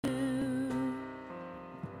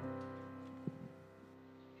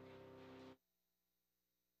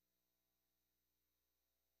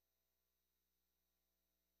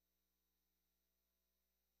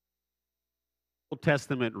Old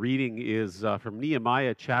Testament reading is from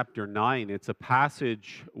Nehemiah chapter 9. It's a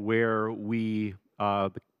passage where we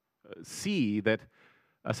see that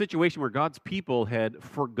a situation where God's people had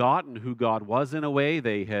forgotten who God was in a way.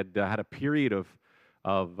 They had had a period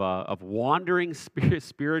of wandering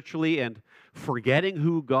spiritually and forgetting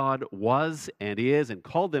who God was and is and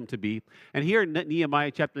called them to be. And here in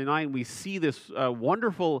Nehemiah chapter 9, we see this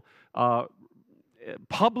wonderful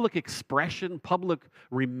public expression, public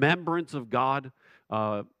remembrance of God,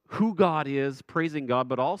 who God is, praising God,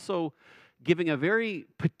 but also giving a very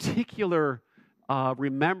particular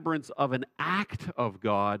remembrance of an act of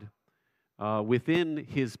God within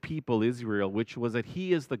his people Israel, which was that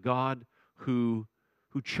he is the God who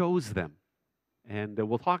chose them. And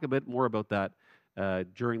we'll talk a bit more about that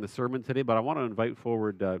during the sermon today, but I want to invite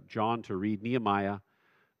forward John to read Nehemiah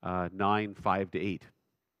 9, 5 to 8.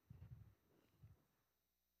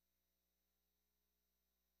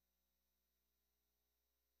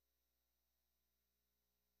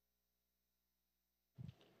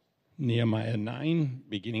 Nehemiah 9,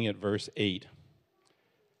 beginning at verse 8.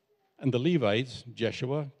 And the Levites,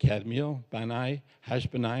 Jeshua, Kadmiel, Bani,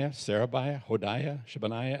 Hashbaniah, Sarabiah, Hodiah,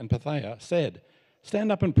 Shebaniah, and Pethiah, said,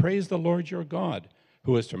 Stand up and praise the Lord your God,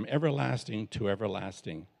 who is from everlasting to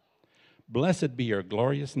everlasting. Blessed be your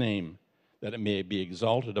glorious name, that it may be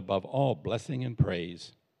exalted above all blessing and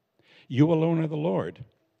praise. You alone are the Lord.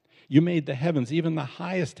 You made the heavens, even the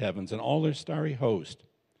highest heavens, and all their starry host,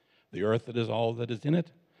 the earth that is all that is in it,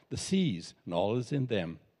 the seas, and all that is in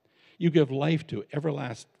them. You give life to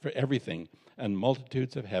for everything, and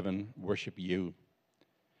multitudes of heaven worship you.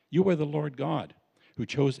 You are the Lord God, who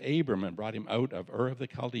chose Abram and brought him out of Ur of the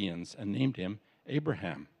Chaldeans and named him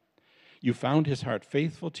Abraham. You found his heart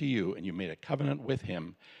faithful to you, and you made a covenant with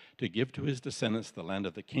him to give to his descendants the land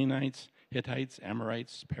of the Canaanites, Hittites,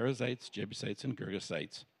 Amorites, Perizzites, Jebusites, and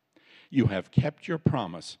Girgashites. You have kept your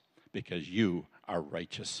promise because you are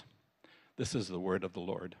righteous. This is the word of the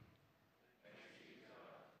Lord.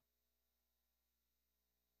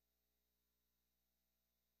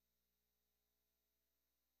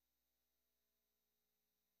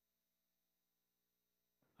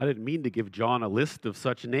 I didn't mean to give John a list of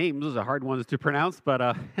such names. Those are hard ones to pronounce,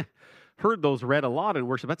 but heard those read a lot in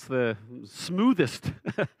worship. That's the smoothest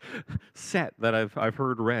set that I've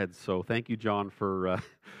heard read. So thank you, John, for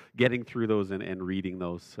getting through those and reading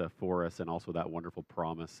those for us, and also that wonderful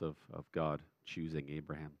promise of God choosing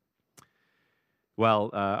Abraham. Well,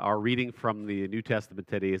 our reading from the New Testament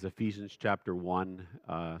today is Ephesians chapter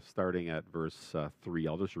 1, starting at verse 3.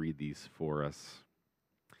 I'll just read these for us.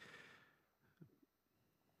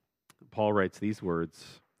 Paul writes these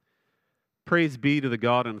words, Praise be to the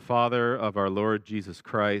God and Father of our Lord Jesus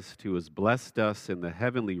Christ, who has blessed us in the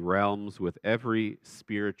heavenly realms with every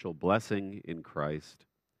spiritual blessing in Christ.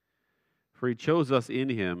 For he chose us in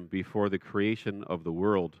him before the creation of the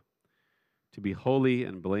world, to be holy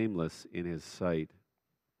and blameless in his sight.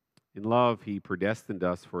 In love, he predestined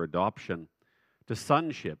us for adoption to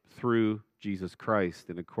sonship through Jesus Christ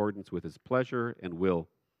in accordance with his pleasure and will,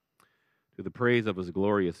 to the praise of his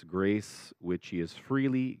glorious grace, which he has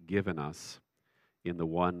freely given us in the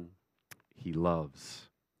one he loves.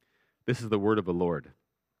 This is the word of the Lord.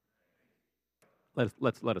 Let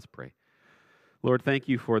us pray. Lord, thank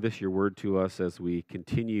you for this, your word to us, as we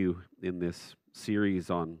continue in this series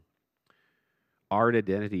on our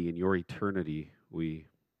identity in your eternity. We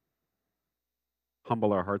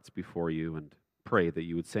humble our hearts before you and pray that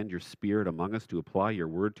you would send your Spirit among us to apply your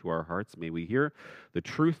word to our hearts. May we hear the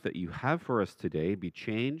truth that you have for us today, be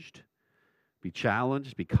changed, be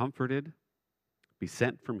challenged, be comforted, be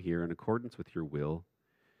sent from here in accordance with your will.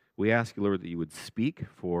 We ask you, Lord, that you would speak,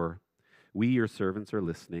 for we, your servants, are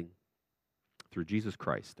listening. Through Jesus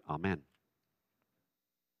Christ. Amen.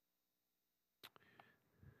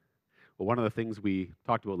 Well, one of the things we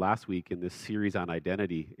talked about last week in this series on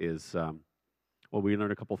identity is we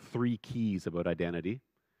learned three keys about identity.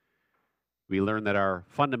 We learned that our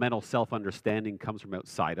fundamental self-understanding comes from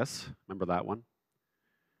outside us. Remember that one?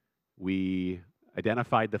 We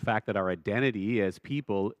identified the fact that our identity as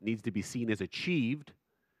people needs to be seen as achieved,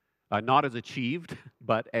 not as achieved,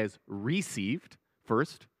 but as received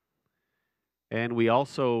first. And we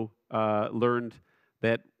also learned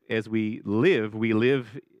that as we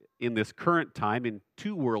live in this current time in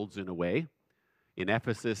two worlds in a way, in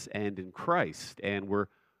Ephesus and in Christ. And we're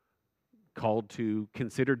called to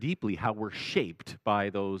consider deeply how we're shaped by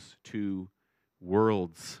those two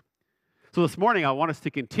worlds. So this morning, I want us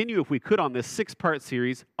to continue, if we could, on this 6-part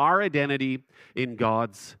series, Our Identity in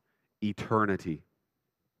God's Eternity.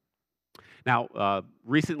 Now,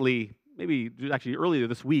 recently, maybe actually earlier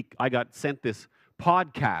this week, I got sent this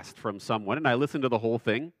podcast from someone, and I listened to the whole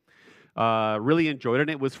thing. Really enjoyed it, and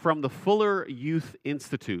it was from the Fuller Youth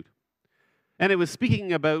Institute. And it was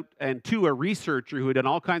speaking about, and to a researcher who had done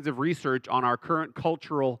all kinds of research on our current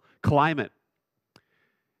cultural climate.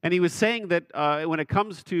 And he was saying that when it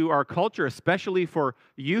comes to our culture, especially for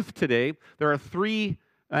youth today, there are three,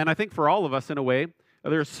 and I think for all of us in a way,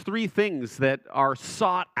 there's three things that are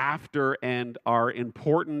sought after and are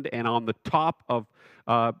important and on the top of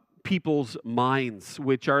people's minds,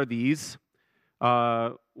 which are these.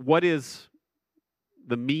 What is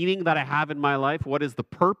the meaning that I have in my life? What is the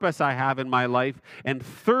purpose I have in my life? And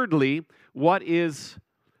thirdly, what is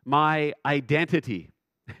my identity?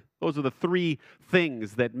 Those are the three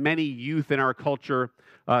things that many youth in our culture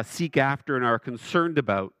seek after and are concerned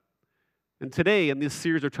about. And today, in this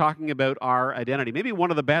series, we're talking about our identity. Maybe one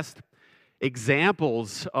of the best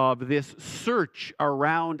examples of this search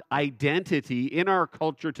around identity in our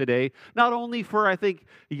culture today, not only for, I think,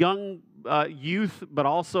 young youth, but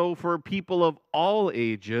also for people of all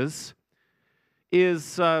ages,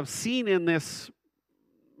 is seen in this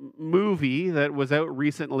movie that was out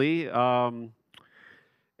recently, and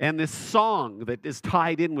this song that is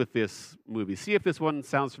tied in with this movie. See if this one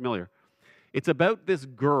sounds familiar. It's about this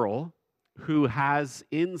girl who has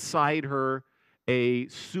inside her a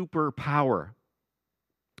superpower.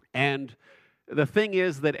 And the thing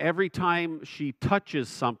is that every time she touches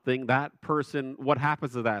something, that person, what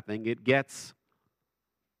happens to that thing? It gets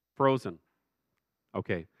frozen.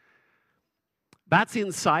 Okay. That's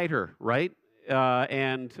inside her, right?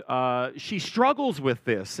 And she struggles with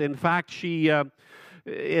this. In fact, she,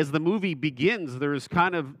 as the movie begins, there's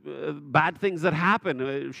kind of bad things that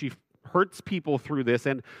happen. She hurts people through this,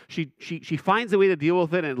 and she finds a way to deal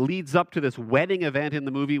with it, and it leads up to this wedding event in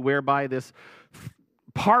the movie whereby this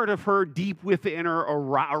part of her deep within her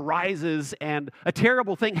arises, and a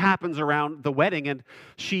terrible thing happens around the wedding, and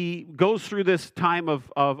she goes through this time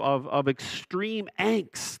of extreme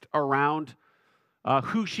angst around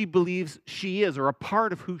who she believes she is, or a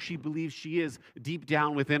part of who she believes she is deep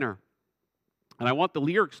down within her. And I want the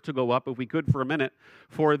lyrics to go up, if we could, for a minute,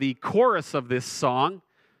 for the chorus of this song.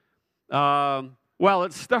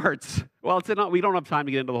 It starts, we don't have time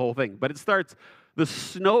to get into the whole thing, but it starts, the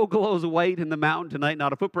snow glows white in the mountain tonight,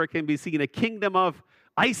 not a footprint can be seen, a kingdom of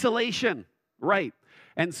isolation, right?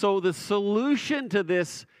 And so the solution to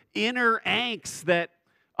this inner angst that,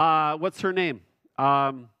 what's her name?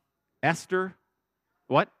 Esther?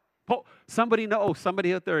 What? Oh, somebody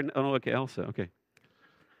out there, oh, okay, Elsa, okay.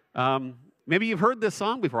 Maybe you've heard this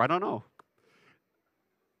song before, I don't know.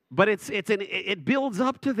 But it builds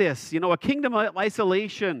up to this, a kingdom of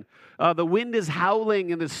isolation. The wind is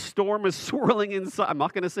howling and the storm is swirling inside. I'm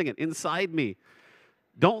not going to sing it. Inside me.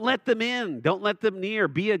 Don't let them in. Don't let them near.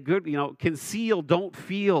 Be a good, conceal, don't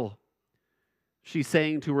feel. She's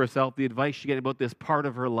saying to herself the advice she's getting about this part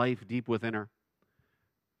of her life deep within her.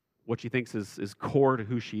 What she thinks is core to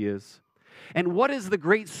who she is. And what is the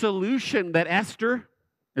great solution that Esther,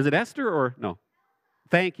 is it Esther or no?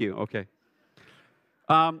 Thank you, okay.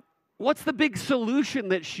 What's the big solution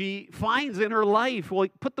that she finds in her life? Well,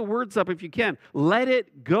 put the words up if you can. Let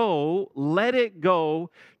it go,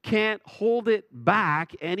 can't hold it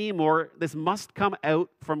back anymore. This must come out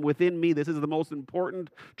from within me. This is the most important,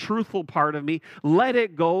 truthful part of me. Let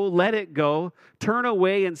it go, turn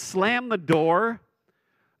away and slam the door.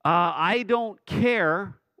 I don't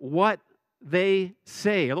care what they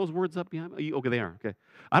say. Are those words up behind me? Okay, they are, okay.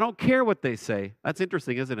 I don't care what they say. That's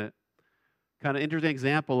interesting, isn't it? Kind of interesting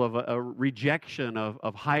example of a rejection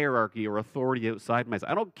of hierarchy or authority outside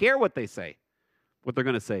myself. I don't care what they say, what they're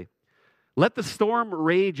going to say. Let the storm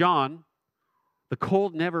rage on. The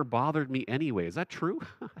cold never bothered me anyway. Is that true?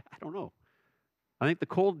 I don't know. I think the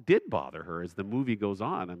cold did bother her as the movie goes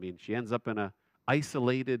on. I mean, she ends up in an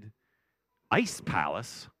isolated ice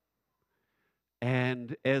palace.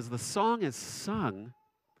 And as the song is sung,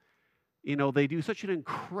 they do such an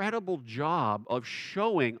incredible job of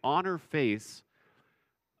showing on her face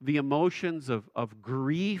the emotions of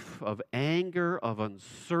grief, of anger, of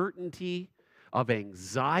uncertainty, of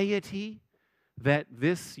anxiety that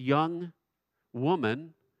this young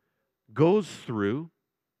woman goes through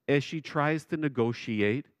as she tries to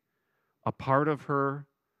negotiate a part of her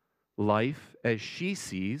life as she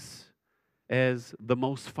sees as the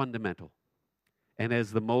most fundamental and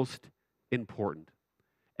as the most important.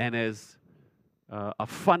 And as a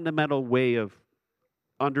fundamental way of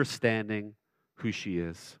understanding who she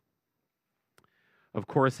is. Of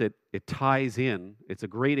course, it ties in, it's a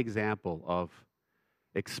great example of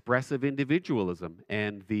expressive individualism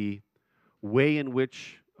and the way in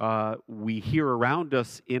which we hear around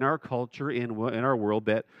us in our culture, in our world,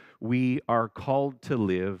 that we are called to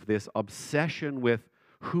live this obsession with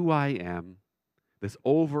who I am, this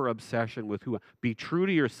over-obsession with who I am. Be true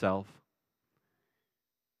to yourself.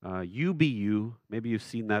 You be you. Maybe you've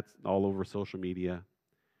seen that all over social media.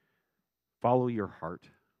 Follow your heart.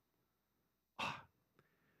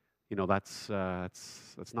 You know, that's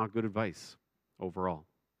not good advice overall.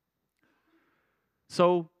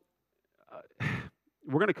 So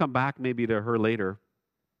we're going to come back maybe to her later,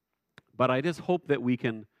 but I just hope that we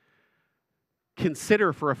can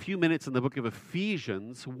consider for a few minutes in the book of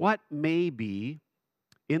Ephesians what may be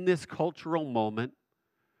in this cultural moment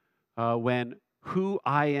when who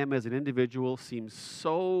I am as an individual seems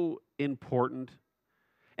so important.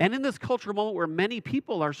 And in this cultural moment where many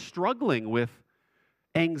people are struggling with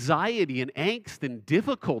anxiety and angst and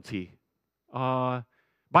difficulty.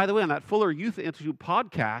 By the way, on that Fuller Youth Institute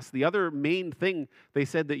podcast, the other main thing they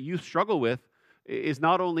said that youth struggle with is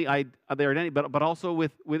not only their identity, but also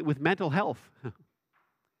with mental health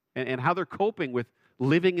and how they're coping with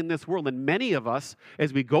living in this world. And many of us,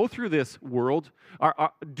 as we go through this world,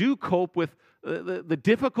 do cope with the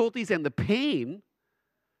difficulties and the pain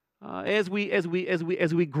as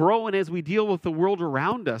we grow and as we deal with the world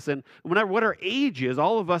around us. And no matter what our age is,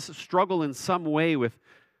 all of us struggle in some way with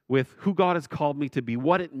who God has called me to be,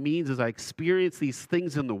 what it means as I experience these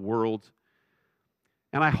things in the world.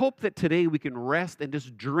 And I hope that today we can rest and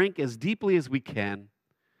just drink as deeply as we can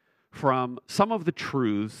from some of the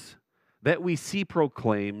truths that we see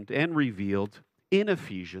proclaimed and revealed in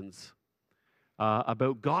Ephesians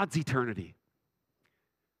about God's eternity,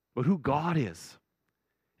 about who God is,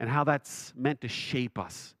 and how that's meant to shape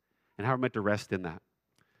us, and how we're meant to rest in that.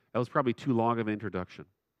 That was probably too long of an introduction.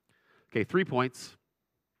 Okay, 3 points.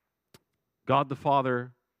 God the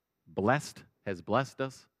Father has blessed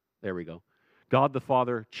us. There we go. God the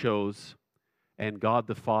Father chose, and God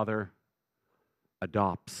the Father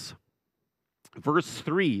adopts. Verse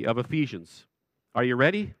 3 of Ephesians. Are you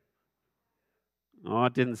ready? Oh,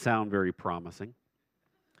 it didn't sound very promising.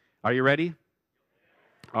 Are you ready?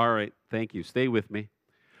 All right, thank you. Stay with me.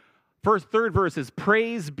 Third verse is,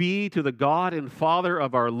 praise be to the God and Father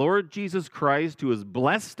of our Lord Jesus Christ, who has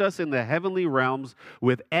blessed us in the heavenly realms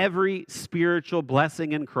with every spiritual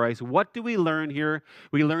blessing in Christ. What do we learn here?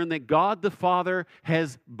 We learn that God the Father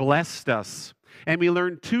has blessed us. And we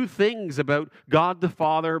learn two things about God the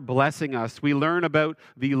Father blessing us. We learn about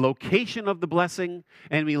the location of the blessing,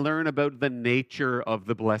 and we learn about the nature of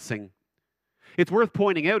the blessing. It's worth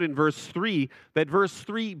pointing out in verse 3 that verse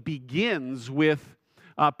 3 begins with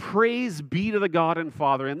praise be to the God and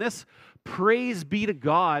Father. And this praise be to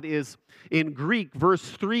God is in Greek,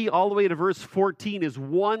 verse 3 all the way to verse 14 is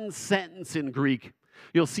one sentence in Greek.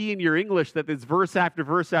 You'll see in your English that it's verse after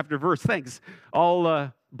verse after verse. Thanks.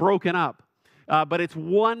 All broken up. But it's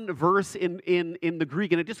one verse in the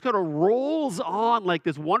Greek, and it just kind of rolls on like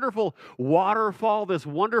this wonderful waterfall, this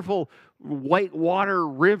wonderful white water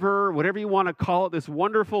river, whatever you want to call it, this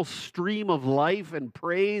wonderful stream of life and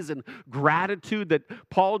praise and gratitude that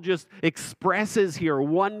Paul just expresses here,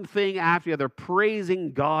 one thing after the other,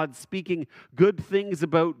 praising God, speaking good things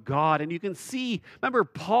about God. And you can see, remember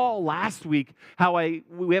Paul last week, how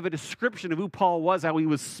we have a description of who Paul was, how he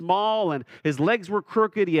was small and his legs were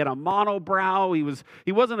crooked, he had a monobrow,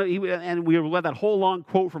 and we read that whole long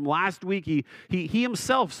quote from last week. He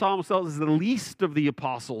himself saw himself as the least of the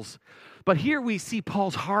apostles. But here we see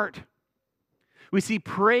Paul's heart. We see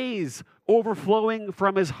praise overflowing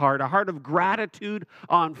from his heart, a heart of gratitude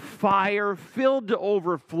on fire, filled to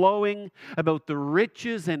overflowing about the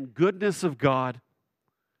riches and goodness of God.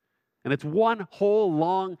 And it's one whole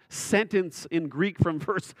long sentence in Greek from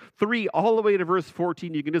verse 3 all the way to verse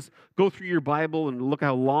 14. You can just go through your Bible and look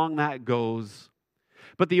how long that goes.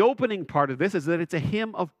 But the opening part of this is that it's a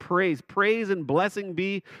hymn of praise. Praise and blessing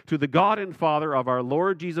be to the God and Father of our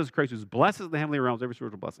Lord Jesus Christ, who blesses the heavenly realms, every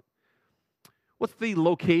spiritual blessing. What's the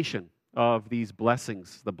location of these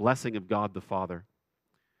blessings, the blessing of God the Father?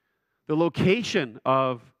 The location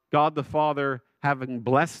of God the Father having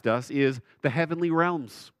blessed us is the heavenly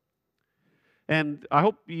realms. And I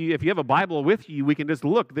hope if you have a Bible with you, we can just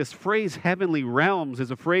look. This phrase, heavenly realms, is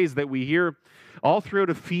a phrase that we hear all throughout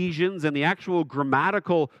Ephesians, and the actual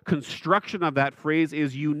grammatical construction of that phrase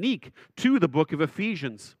is unique to the book of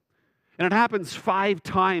Ephesians. And it happens 5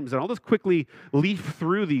 times, and I'll just quickly leaf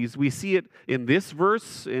through these. We see it in this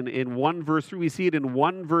verse, in 1 verse 3. We see it in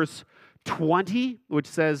 1 verse 20, which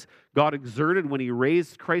says, God exerted when he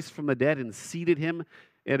raised Christ from the dead and seated him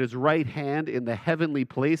at his right hand in the heavenly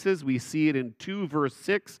places. We see it in 2 verse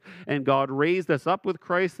 6. And God raised us up with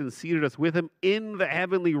Christ and seated us with him in the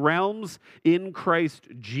heavenly realms in Christ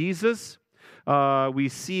Jesus. We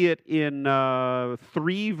see it in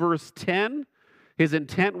 3 verse 10. His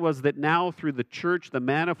intent was that now through the church, the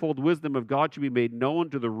manifold wisdom of God should be made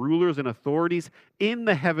known to the rulers and authorities in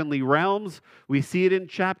the heavenly realms. We see it in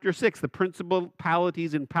chapter 6, the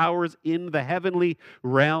principalities and powers in the heavenly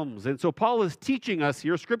realms. And so Paul is teaching us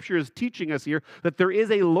here, Scripture is teaching us here, that there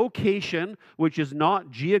is a location which is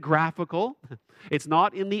not geographical. It's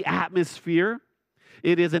not in the atmosphere.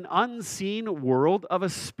 It is an unseen world of a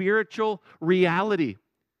spiritual reality.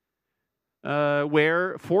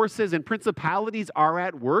 Where forces and principalities are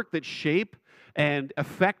at work that shape and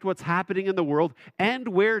affect what's happening in the world, and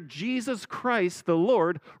where Jesus Christ, the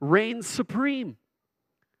Lord, reigns supreme,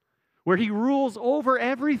 where he rules over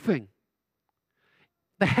everything.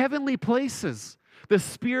 The heavenly places, the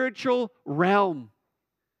spiritual realm.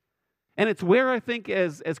 And it's where I think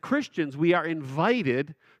as Christians we are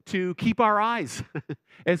invited to keep our eyes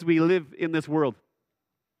as we live in this world.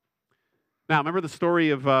 Now, remember the story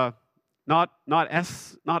of not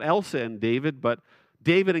Elsa and David, but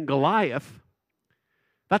David and Goliath.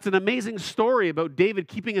 That's an amazing story about David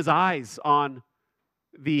keeping his eyes on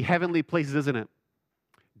the heavenly places, isn't it?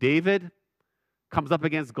 David comes up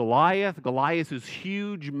against Goliath. Goliath is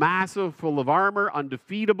huge, massive, full of armor,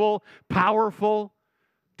 undefeatable, powerful,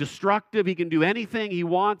 destructive. He can do anything he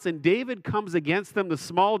wants. And David comes against them, the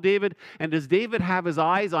small David. And does David have his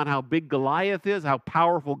eyes on how big Goliath is, how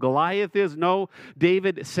powerful Goliath is? No.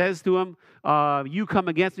 David says to him, you come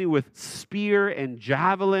against me with spear and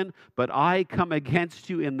javelin, but I come against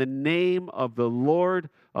you in the name of the Lord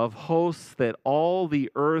of hosts, that all the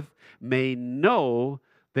earth may know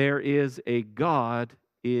there is a God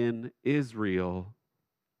in Israel.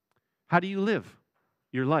 How do you live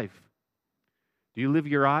your life? Do you live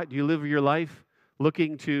your life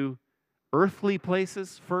looking to earthly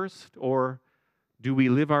places first, or do we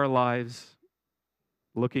live our lives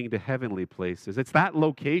looking to heavenly places? It's that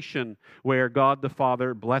location where God the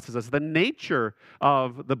Father blesses us. The nature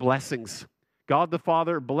of the blessings. God the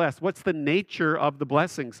Father blessed. What's the nature of the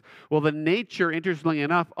blessings? Well, the nature, interestingly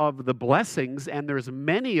enough, of the blessings, and there's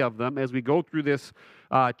many of them as we go through this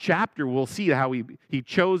chapter, we'll see how he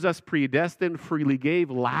chose us, predestined, freely gave,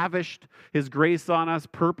 lavished his grace on us,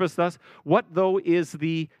 purposed us. What, though, is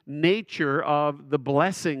the nature of the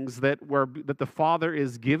blessings that the Father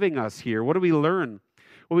is giving us here? What do we learn?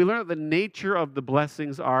 Well, we learn that the nature of the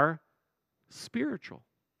blessings are spiritual.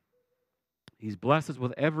 He's blessed us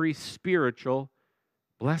with every spiritual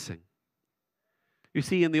blessing. You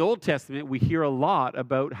see, in the Old Testament, we hear a lot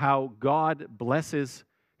about how God blesses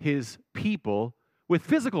his people with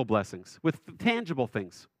physical blessings, with tangible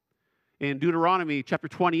things. In Deuteronomy chapter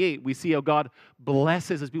 28, we see how God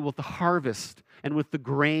blesses his people with the harvest and with the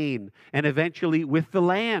grain and eventually with the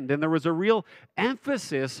land. And there was a real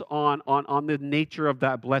emphasis on the nature of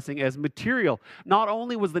that blessing as material. Not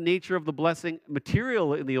only was the nature of the blessing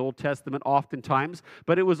material in the Old Testament oftentimes,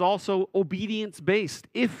 but it was also obedience-based.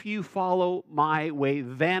 If you follow my way,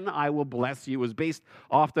 then I will bless you. It was based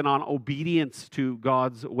often on obedience to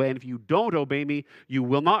God's way. And if you don't obey me, you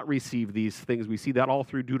will not receive these things. We see that all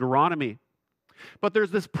through Deuteronomy. But there's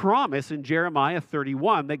this promise in Jeremiah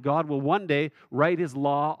 31 that God will one day write his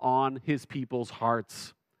law on his people's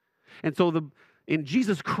hearts. And so in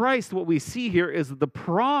Jesus Christ, what we see here is the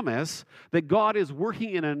promise that God is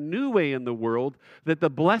working in a new way in the world, that the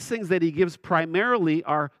blessings that he gives primarily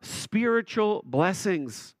are spiritual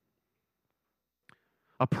blessings.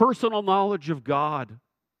 A personal knowledge of God.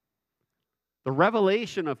 The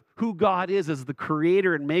revelation of who God is as the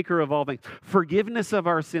creator and maker of all things. Forgiveness of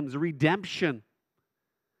our sins, redemption.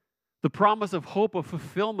 The promise of hope, of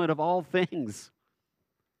fulfillment of all things.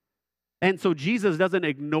 And so Jesus doesn't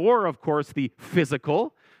ignore, of course, the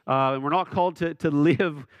physical. We're not called to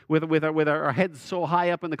live with our heads so high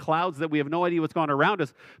up in the clouds that we have no idea what's going on around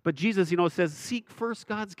us. But Jesus, says, seek first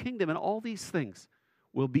God's kingdom, and all these things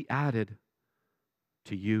will be added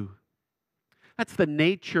to you. That's the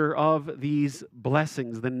nature of these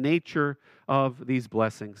blessings, the nature of these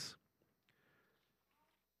blessings.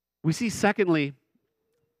 We see, secondly,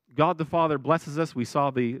 God the Father blesses us. We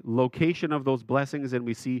saw the location of those blessings, and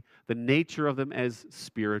we see the nature of them as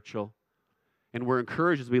spiritual. And we're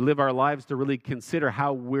encouraged as we live our lives to really consider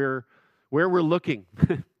where we're looking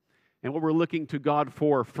and what we're looking to God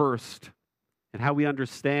for first, and how we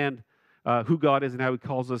understand who God is and how he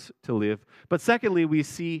calls us to live. But secondly, we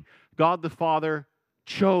see God the Father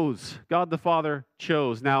chose. God the Father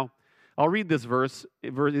chose. Now, I'll read this verse,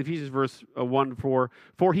 Ephesians verse 1, for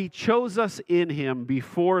he chose us in him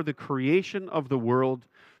before the creation of the world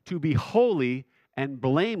to be holy and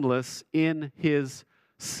blameless in his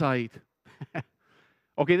sight.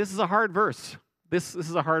 Okay, this is a hard verse. This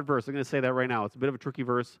is a hard verse. I'm going to say that right now. It's a bit of a tricky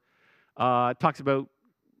verse. It talks about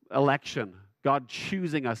election, God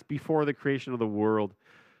choosing us before the creation of the world.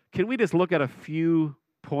 Can we just look at a few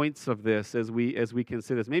points of this as we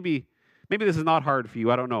consider this? Maybe this is not hard for you.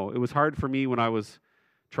 I don't know. It was hard for me when I was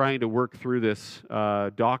trying to work through this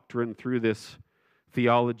doctrine, through this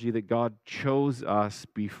theology that God chose us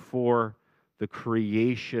before the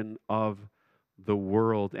creation of the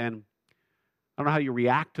world. And I don't know how you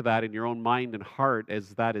react to that in your own mind and heart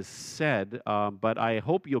as that is said, but I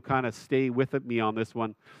hope you'll kind of stay with me on this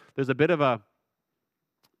one. There's a bit of a,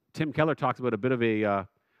 Tim Keller talks about a bit of a,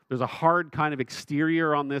 there's a hard kind of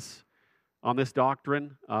exterior on this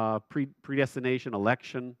doctrine, predestination,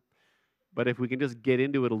 election. But if we can just get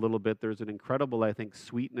into it a little bit, there's an incredible, I think,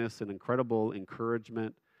 sweetness, an incredible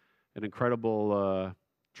encouragement, an incredible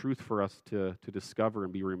truth for us to discover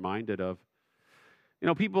and be reminded of. You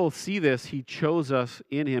know, people see this, he chose us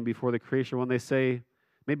in him before the creation. When they say,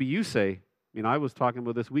 maybe you say, I was talking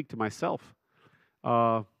about this week to myself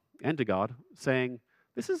and to God, saying,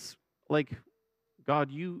 this is like, God,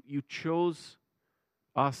 you chose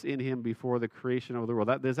us in him before the creation of the world.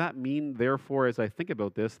 Does that mean, therefore, as I think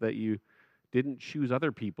about this, that you didn't choose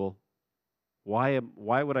other people? Why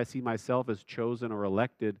would I see myself as chosen or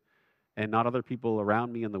elected and not other people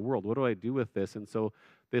around me in the world? What do I do with this? And so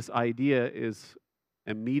this idea is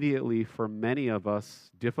immediately, for many of us,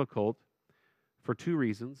 difficult for two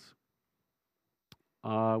reasons.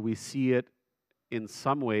 We see it in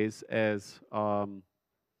some ways as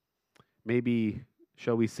maybe,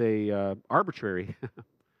 shall we say, arbitrary.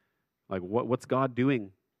 Like, what's God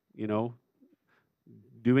doing,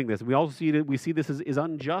 doing this? We also see this as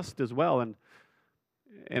unjust as well, and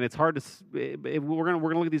it's hard to. We're gonna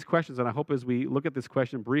look at these questions, and I hope as we look at this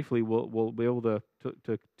question briefly, we'll be able to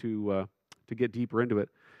get deeper into it.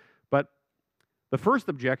 But the first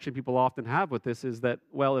objection people often have with this is that,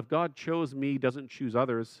 well, if God chose me, doesn't choose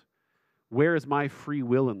others, where is my free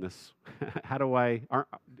will in this?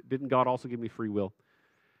 Didn't God also give me free will?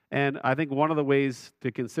 And I think one of the ways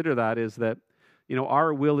to consider that is that,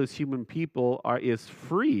 our will as human people is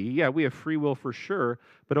free. Yeah, we have free will for sure,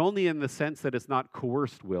 but only in the sense that it's not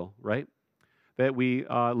coerced will, right? That we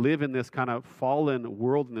live in this kind of fallen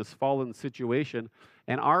world, in this fallen situation,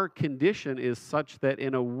 and our condition is such that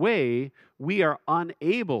in a way we are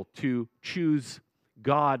unable to choose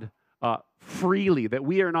God freely, that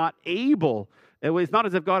we are not able. It's not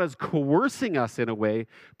as if God is coercing us in a way,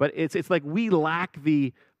 but it's like we lack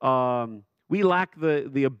the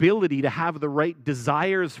ability to have the right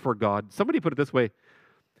desires for God. Somebody put it this way.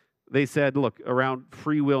 They said, look, around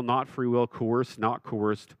free will, not free will, coerced, not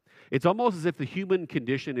coerced. It's almost as if the human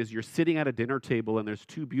condition is you're sitting at a dinner table and there's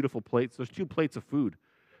two beautiful plates. There's two plates of food.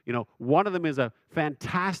 One of them is a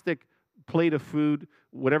fantastic plate of food,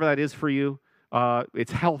 whatever that is for you.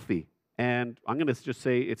 It's healthy. And I'm going to just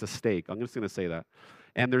say it's a steak. I'm just going to say that.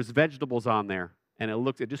 And there's vegetables on there. And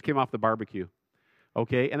it just came off the barbecue.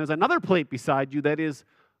 Okay? And there's another plate beside you that is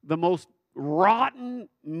the most rotten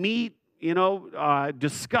meat,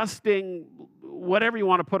 disgusting, whatever you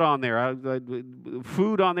want to put on there.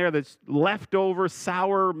 Food on there that's leftover,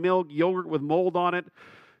 sour milk, yogurt with mold on it.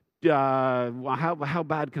 How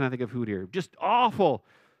bad can I think of food here? Just awful.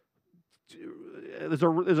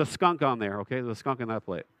 There's a skunk on there, okay? There's a skunk in that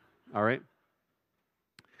plate. All right?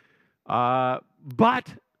 But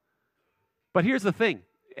here's the thing.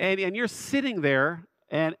 And you're sitting there,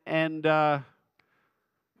 and the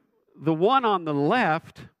one on the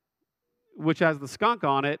left, which has the skunk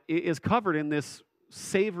on it, is covered in this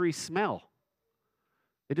savory smell.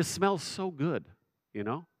 It just smells so good,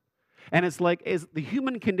 And it's like, the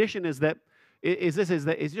human condition is that it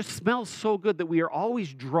just smells so good that we are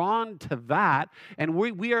always drawn to that, and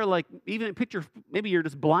we are like, even picture, maybe you're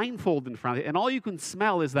just blindfolded in front of it, and all you can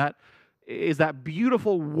smell is that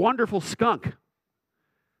beautiful, wonderful skunk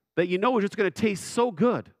that is just going to taste so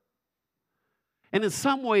good. And in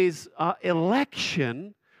some ways,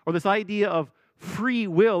 election, or this idea of free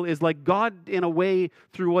will, is like God, in a way,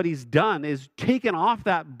 through what he's done, is taken off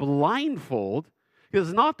that blindfold.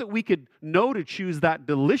 It's not that we could know to choose that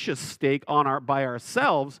delicious steak by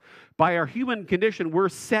ourselves. By our human condition, we're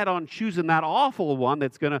set on choosing that awful one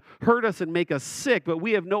that's going to hurt us and make us sick, but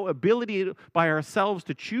we have no ability by ourselves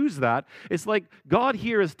to choose that. It's like God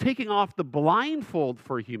here is taking off the blindfold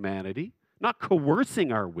for humanity, not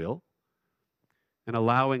coercing our will, and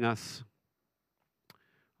allowing us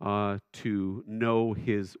to know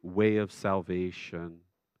his way of salvation.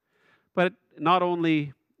 But not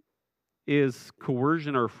only is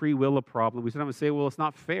coercion or free will a problem, we sometimes say, well, it's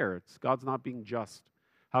not fair. God's not being just.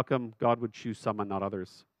 How come God would choose some and not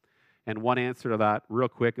others? And one answer to that, real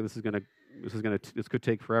quick, and this could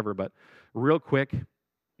take forever, but real quick,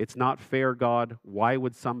 it's not fair, God. Why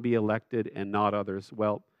would some be elected and not others?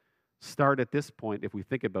 Well, start at this point, if we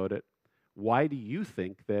think about it. Why do you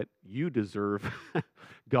think that you deserve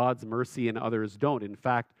God's mercy and others don't? In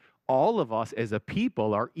fact, all of us as a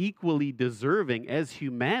people are equally deserving as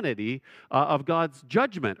humanity of God's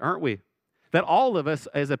judgment, aren't we? That all of us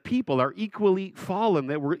as a people are equally fallen,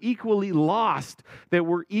 that we're equally lost, that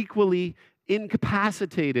we're equally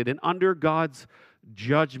incapacitated and under God's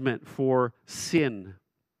judgment for sin.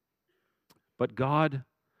 But God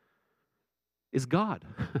is God.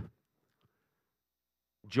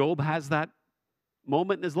 Job has that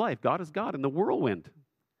moment in his life. God is God in the whirlwind.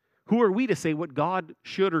 Who are we to say what God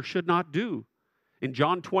should or should not do? In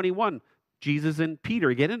John 21, Jesus and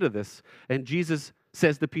Peter get into this, and Jesus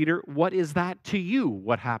says to Peter, what is that to you?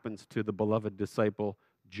 What happens to the beloved disciple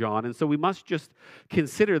John? And so we must just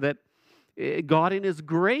consider that God in his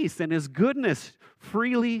grace and his goodness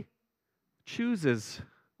freely chooses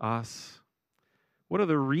us. What are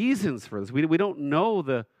the reasons for this? We don't know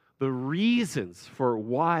the reasons for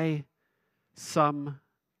why some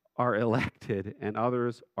are elected and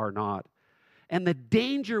others are not. And the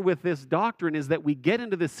danger with this doctrine is that we get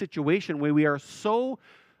into this situation where we are so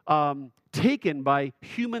taken by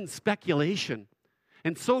human speculation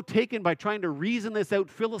and so taken by trying to reason this out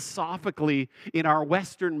philosophically in our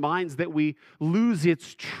Western minds that we lose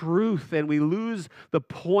its truth and we lose the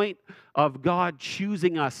point of God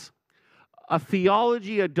choosing us. A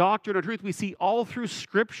theology, a doctrine, a truth we see all through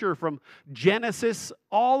Scripture, from Genesis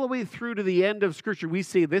all the way through to the end of Scripture. We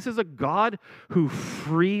see this is a God who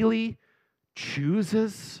freely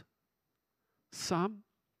chooses some.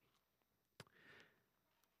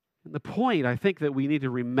 And the point I think that we need to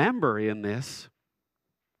remember in this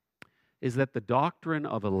is that the doctrine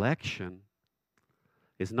of election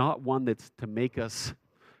is not one that's to make us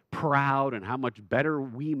proud and how much better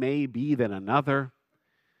we may be than another.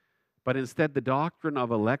 But instead, the doctrine of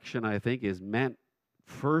election, I think, is meant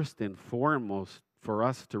first and foremost for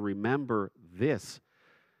us to remember this,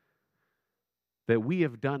 that we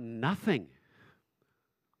have done nothing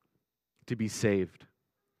to be saved,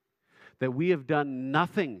 that we have done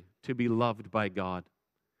nothing to be loved by God,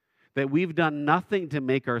 that we've done nothing to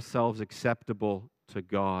make ourselves acceptable to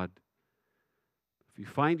God. If you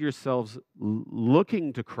find yourselves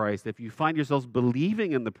looking to Christ, if you find yourselves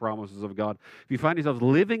believing in the promises of God, if you find yourselves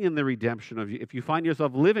living in the redemption of you, if you find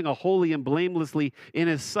yourself living a holy and blamelessly in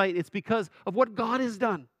His sight, it's because of what God has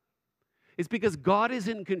done. It's because God is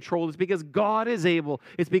in control. It's because God is able.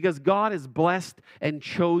 It's because God has blessed and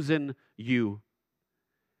chosen you.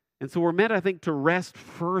 And so we're meant, I think, to rest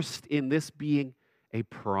first in this being a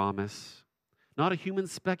promise. Not a human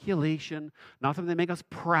speculation, not something that make us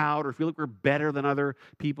proud or feel like we're better than other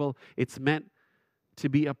people. It's meant to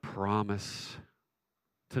be a promise,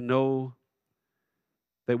 to know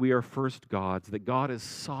that we are first God's, that God has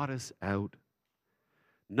sought us out.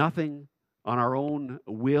 Nothing on our own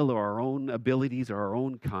will or our own abilities or our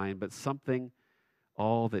own kind, but something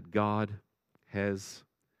all that God has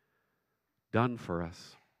done for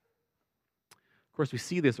us. Of course, we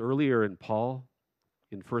see this earlier in Paul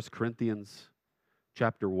in 1 Corinthians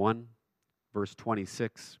chapter 1, verse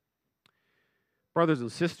 26. Brothers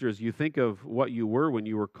and sisters, you think of what you were when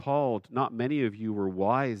you were called. Not many of you were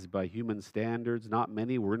wise by human standards. Not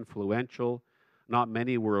many were influential. Not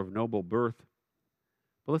many were of noble birth.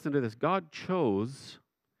 But listen to this. God chose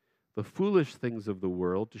the foolish things of the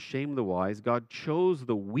world to shame the wise. God chose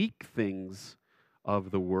the weak things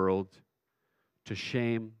of the world to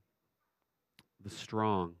shame the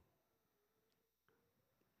strong.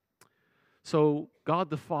 So God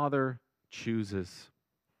the Father chooses.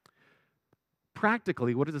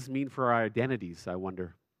 Practically, what does this mean for our identities, I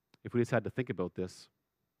wonder, if we just had to think about this?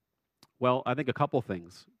 Well, I think a couple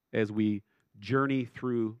things as we journey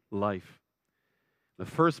through life. The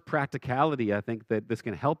first practicality I think that this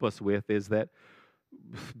can help us with is that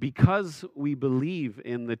because we believe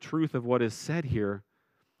in the truth of what is said here,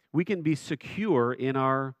 we can be secure in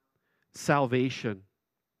our salvation.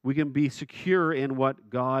 We can be secure in what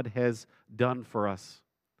God has done for us.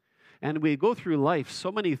 And we go through life,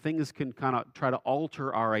 so many things can kind of try to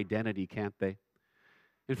alter our identity, can't they?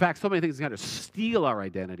 In fact, so many things can kind of steal our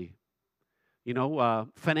identity. You know,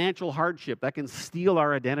 financial hardship, that can steal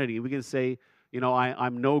our identity. We can say, you know,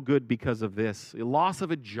 I'm no good because of this. The loss of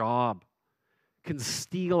a job can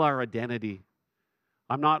steal our identity.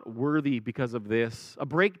 I'm not worthy because of this. A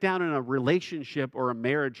breakdown in a relationship or a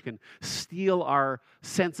marriage can steal our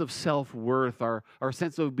sense of self-worth, our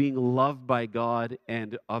sense of being loved by God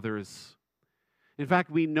and others. In fact,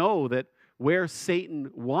 we know that where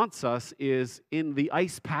Satan wants us is in the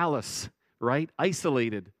ice palace, right?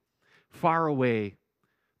 Isolated, far away,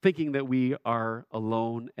 thinking that we are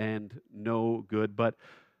alone and no good. But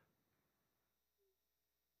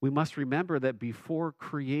we must remember that before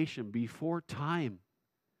creation, before time,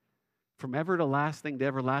 from everlasting to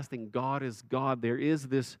everlasting, God is God. There is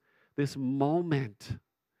this moment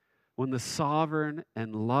when the sovereign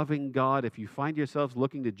and loving God, if you find yourselves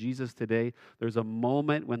looking to Jesus today, there's a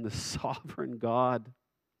moment when the sovereign God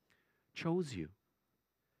chose you.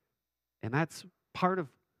 And that's part of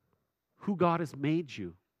who God has made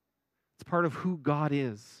you. It's part of who God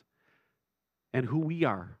is and who we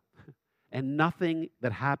are. And nothing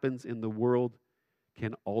that happens in the world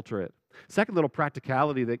can alter it. Second little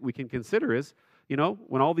practicality that we can consider is,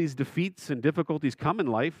 when all these defeats and difficulties come in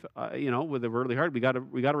life, with the really hard, we got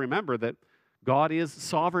to remember that God is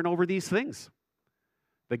sovereign over these things.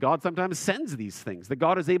 That God sometimes sends these things. That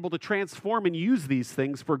God is able to transform and use these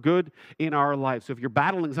things for good in our lives. So if you're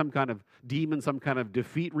battling some kind of demon, some kind of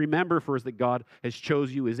defeat, remember first that God has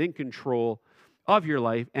chose you, is in control of your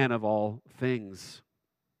life and of all things.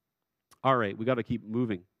 All right, we got to keep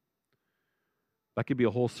moving. That could be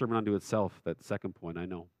a whole sermon unto itself, that second point, I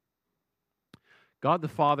know. God the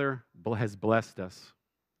Father has blessed us.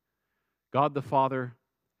 God the Father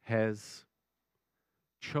has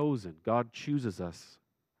chosen. God chooses us.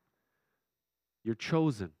 You're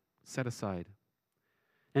chosen, set aside.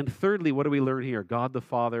 And thirdly, what do we learn here? God the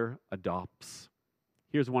Father adopts.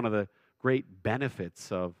 Here's one of the great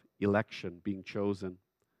benefits of election, being chosen.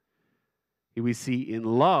 Here we see in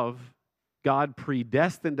love, God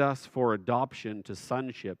predestined us for adoption to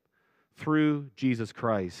sonship through Jesus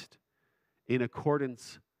Christ in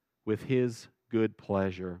accordance with his good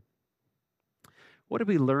pleasure. What did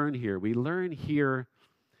we learn here? We learn here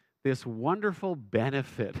this wonderful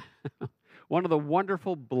benefit, one of the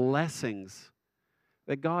wonderful blessings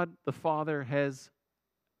that God the Father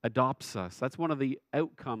adopts us. That's one of the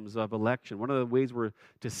outcomes of election, one of the ways we're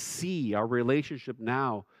to see our relationship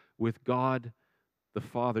now with God the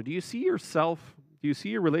Father. Do you see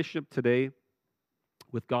your relationship today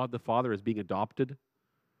with God the Father as being adopted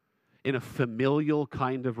in a familial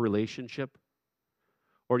kind of relationship?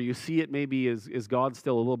 Or do you see it maybe as God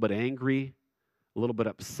still a little bit angry, a little bit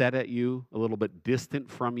upset at you, a little bit distant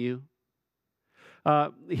from you?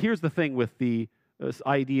 Here's the thing with this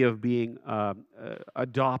idea of being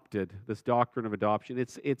adopted, this doctrine of adoption.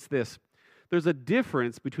 It's this. There's a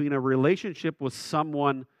difference between a relationship with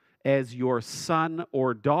someone as your son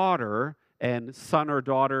or daughter, and son or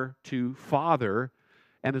daughter to father.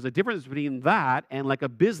 And there's a difference between that and like a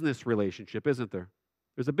business relationship, isn't there?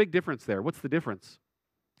 There's a big difference there. What's the difference?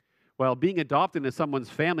 Well, being adopted into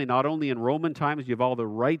someone's family, not only in Roman times, you have all the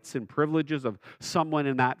rights and privileges of someone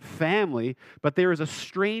in that family, but there is a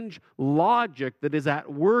strange logic that is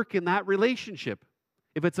at work in that relationship,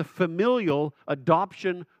 if it's a familial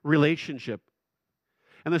adoption relationship.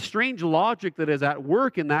 And the strange logic that is at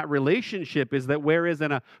work in that relationship is that whereas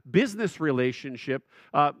in a business relationship,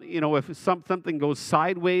 if something goes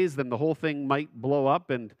sideways, then the whole thing might blow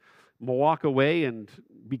up and walk away and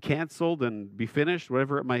be canceled and be finished,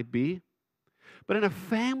 whatever it might be. But in a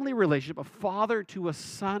family relationship, a father to a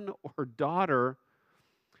son or daughter,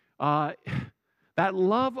 that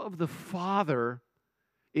love of the father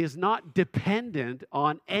is not dependent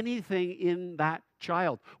on anything in that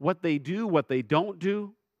child. What they do, what they don't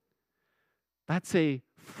do, that's a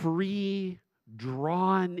free,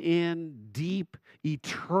 drawn in, deep,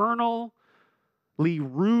 eternally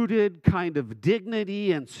rooted kind of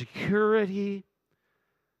dignity and security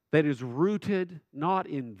that is rooted not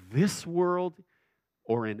in this world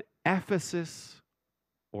or in Ephesus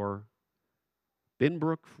or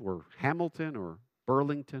Binbrook or Hamilton or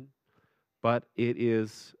Burlington, but it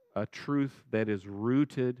is a truth that is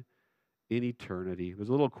rooted in eternity. There's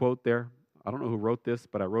a little quote there. I don't know who wrote this,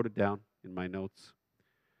 but I wrote it down in my notes.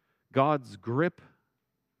 God's grip,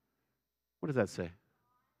 what does that say?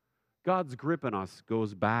 God's grip on us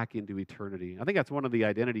goes back into eternity. I think that's one of the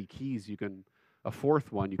identity keys a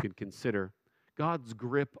fourth one you can consider. God's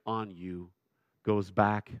grip on you goes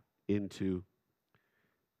back into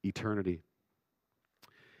eternity.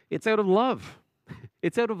 It's out of love.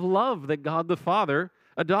 It's out of love that God the Father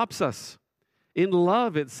adopts us. In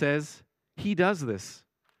love, it says, he does this.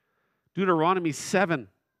 Deuteronomy 7.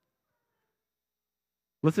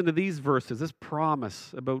 Listen to these verses, this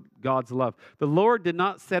promise about God's love. The Lord did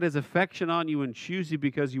not set his affection on you and choose you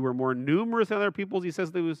because you were more numerous than other peoples, he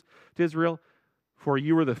says to Israel, for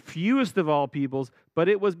you were the fewest of all peoples, but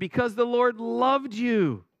it was because the Lord loved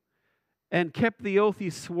you and kept the oath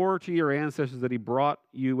he swore to your ancestors that he brought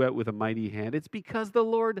you out with a mighty hand. It's because the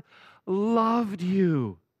Lord loved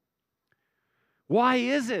you. Why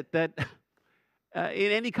is it that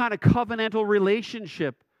in any kind of covenantal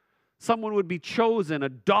relationship, someone would be chosen,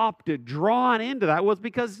 adopted, drawn into that? Was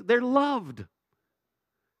because they're loved.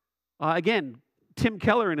 Again, Tim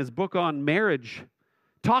Keller in his book on marriage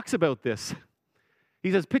talks about this.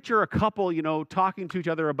 He says, picture a couple, talking to each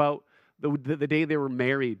other about the day they were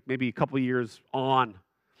married, maybe a couple years on.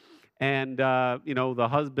 And, the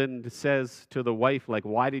husband says to the wife, like,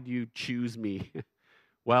 why did you choose me?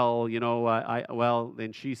 Well,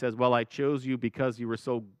 and she says, well, I chose you because you were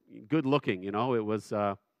so good looking, It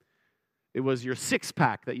was your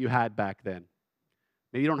six-pack that you had back then.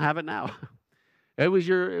 Maybe you don't have it now. What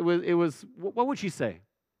would she say?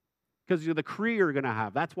 Because you're the career you're going to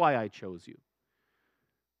have. That's why I chose you.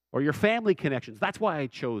 Or your family connections. That's why I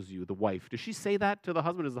chose you, the wife. Does she say that to the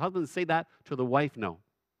husband? Does the husband say that to the wife? No.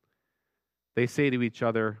 They say to each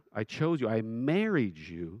other, I chose you. I married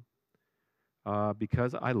you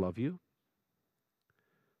because I love you.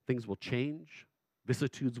 Things will change.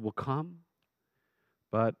 Vicissitudes will come.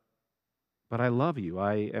 But I love you.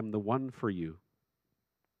 I am the one for you.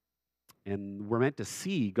 And we're meant to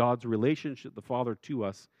see God's relationship, the Father, to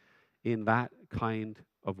us in that kind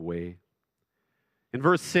of way. In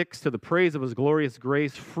verse 6, to the praise of his glorious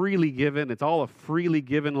grace, freely given. It's all a freely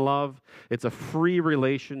given love. It's a free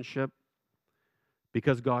relationship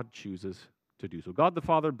because God chooses to do so. God the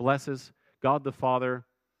Father blesses. God the Father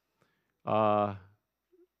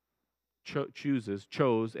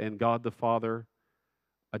chose, and God the Father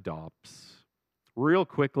adopts. Real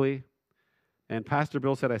quickly, and Pastor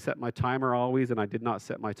Bill said I set my timer always, and I did not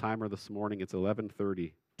set my timer this morning. It's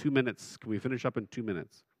 11:30. 2 minutes. Can we finish up in 2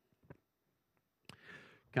 minutes?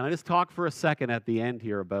 Can I just talk for a second at the end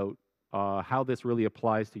here about how this really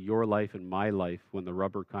applies to your life and my life when the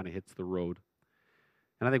rubber kind of hits the road?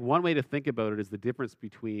 And I think one way to think about it is the difference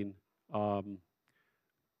between our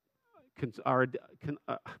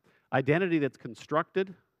identity that's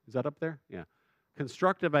constructed. Is that up there? Yeah.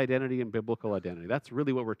 Constructive identity and biblical identity. That's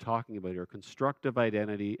really what we're talking about here. Constructive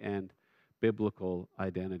identity and biblical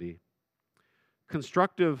identity.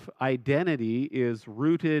 Constructive identity is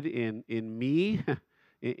rooted in me,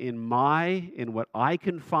 in what I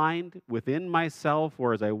can find within myself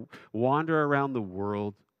or as I wander around the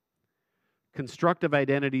world. Constructive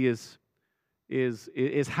identity is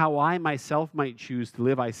how I myself might choose to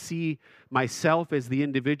live. I see myself as the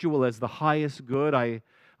individual, as the highest good.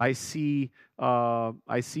 I see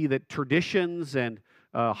that traditions and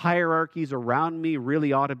hierarchies around me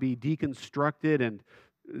really ought to be deconstructed and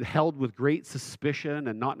held with great suspicion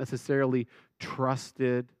and not necessarily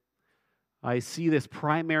trusted. I see this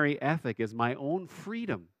primary ethic as my own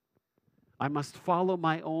freedom. I must follow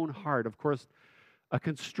my own heart. Of course, a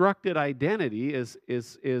constructed identity is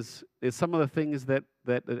some of the things that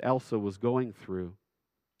Elsa was going through.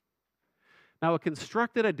 Now, a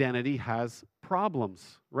constructed identity has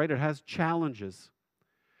problems, right? It has challenges.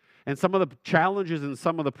 And some of the challenges and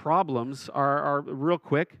some of the problems are real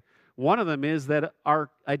quick. One of them is that our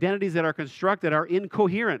identities that are constructed are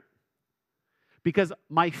incoherent. Because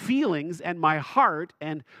my feelings and my heart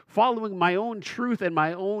and following my own truth and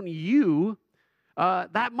my own you,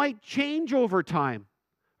 that might change over time,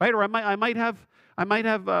 right? Or I might have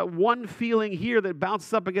one feeling here that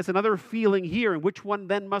bounces up against another feeling here, and which one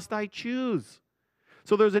then must I choose?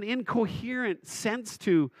 So there's an incoherent sense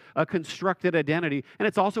to a constructed identity, and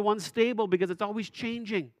it's also unstable because it's always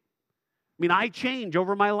changing. I mean, I change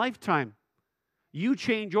over my lifetime. You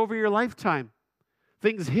change over your lifetime.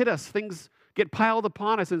 Things hit us, things get piled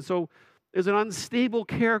upon us, and so there's an unstable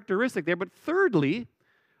characteristic there. But thirdly,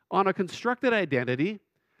 on a constructed identity,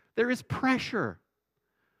 there is pressure.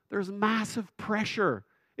 There's massive pressure.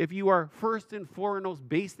 If you are first and foremost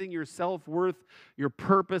basing your self-worth, your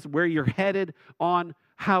purpose, where you're headed on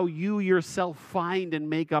how you yourself find and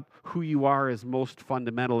make up who you are is most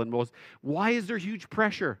fundamental and most. Why is there huge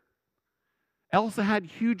pressure? Elsa had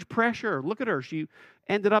huge pressure. Look at her. She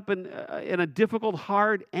ended up in a difficult,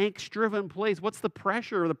 hard, angst-driven place. What's the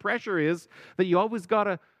pressure? The pressure is that you always got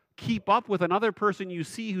to keep up with another person you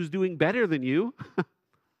see who's doing better than you.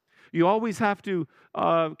 You always have to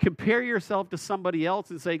compare yourself to somebody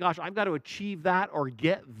else and say, gosh, I've got to achieve that or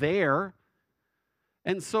get there.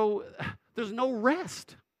 And so there's no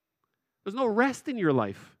rest. There's no rest in your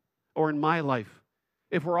life or in my life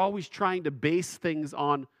if we're always trying to base things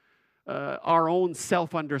on our own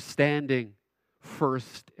self-understanding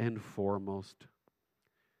first and foremost.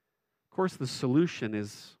 Of course, the solution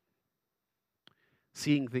is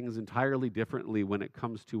seeing things entirely differently when it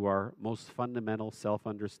comes to our most fundamental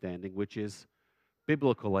self-understanding, which is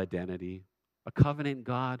biblical identity, a covenant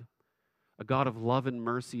God, a God of love and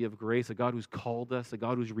mercy, of grace, a God who's called us, a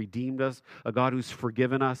God who's redeemed us, a God who's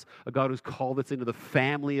forgiven us, a God who's called us into the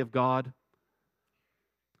family of God.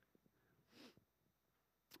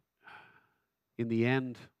 In the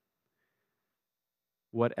end,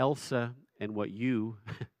 what Elsa and what you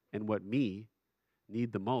and what me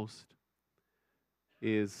need the most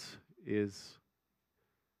is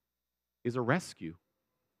a rescue,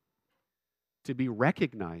 to be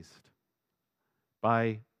recognized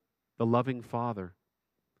by the loving Father,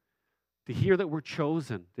 to hear that we're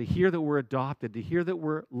chosen, to hear that we're adopted, to hear that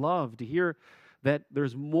we're loved, to hear that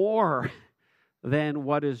there's more than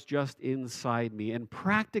what is just inside me. And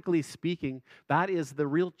practically speaking, that is the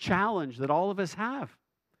real challenge that all of us have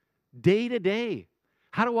day to day.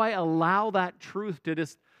 How do I allow that truth to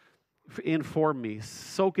just inform me,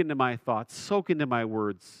 soak into my thoughts, soak into my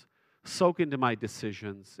words, soak into my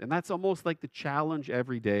decisions? And that's almost like the challenge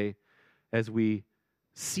every day as we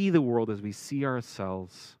see the world, as we see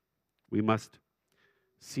ourselves. We must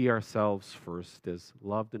see ourselves first as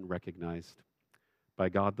loved and recognized by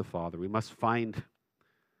God the Father. We must find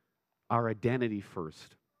our identity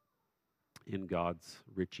first in God's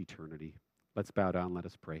rich eternity. Let's bow down, let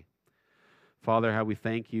us pray. Father, how we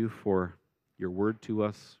thank you for your word to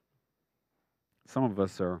us. Some of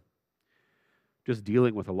us are just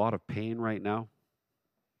dealing with a lot of pain right now.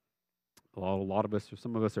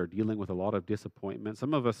 Some of us are dealing with a lot of disappointment.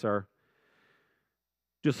 Some of us are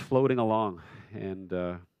just floating along and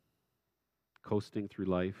coasting through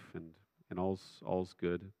life, and all's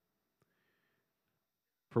good.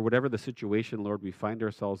 For whatever the situation, Lord, we find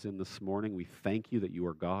ourselves in this morning, we thank you that you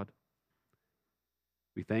are God.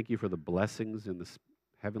 We thank you for the blessings in the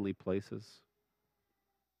heavenly places.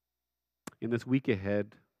 In this week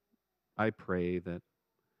ahead, I pray that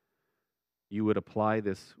you would apply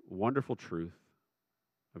this wonderful truth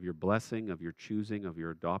of your blessing, of your choosing, of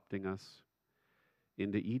your adopting us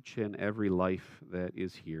into each and every life that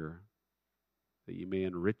is here, that you may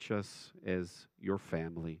enrich us as your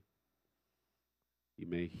family. You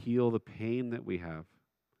may heal the pain that we have,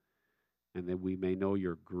 and that we may know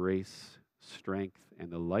your grace, strength,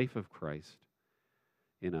 and the life of Christ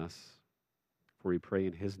in us. For we pray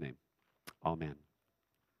in his name. Amen.